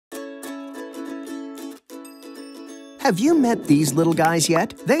Have you met these little guys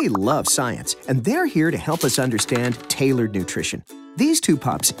yet? They love science, and they're here to help us understand tailored nutrition. These two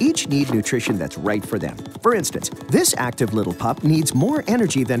pups each need nutrition that's right for them. For instance, this active little pup needs more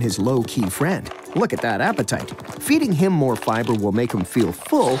energy than his low-key friend. Look at that appetite. Feeding him more fiber will make him feel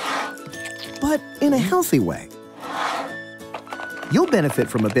full, but in a healthy way. You'll benefit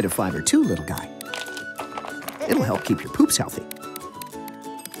from a bit of fiber too, little guy. It'll help keep your poops healthy.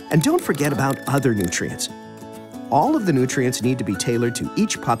 And don't forget about other nutrients. All of the nutrients need to be tailored to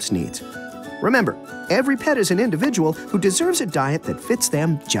each pup's needs. Remember, every pet is an individual who deserves a diet that fits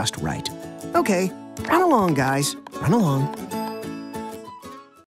them just right. Okay, run along, guys. Run along.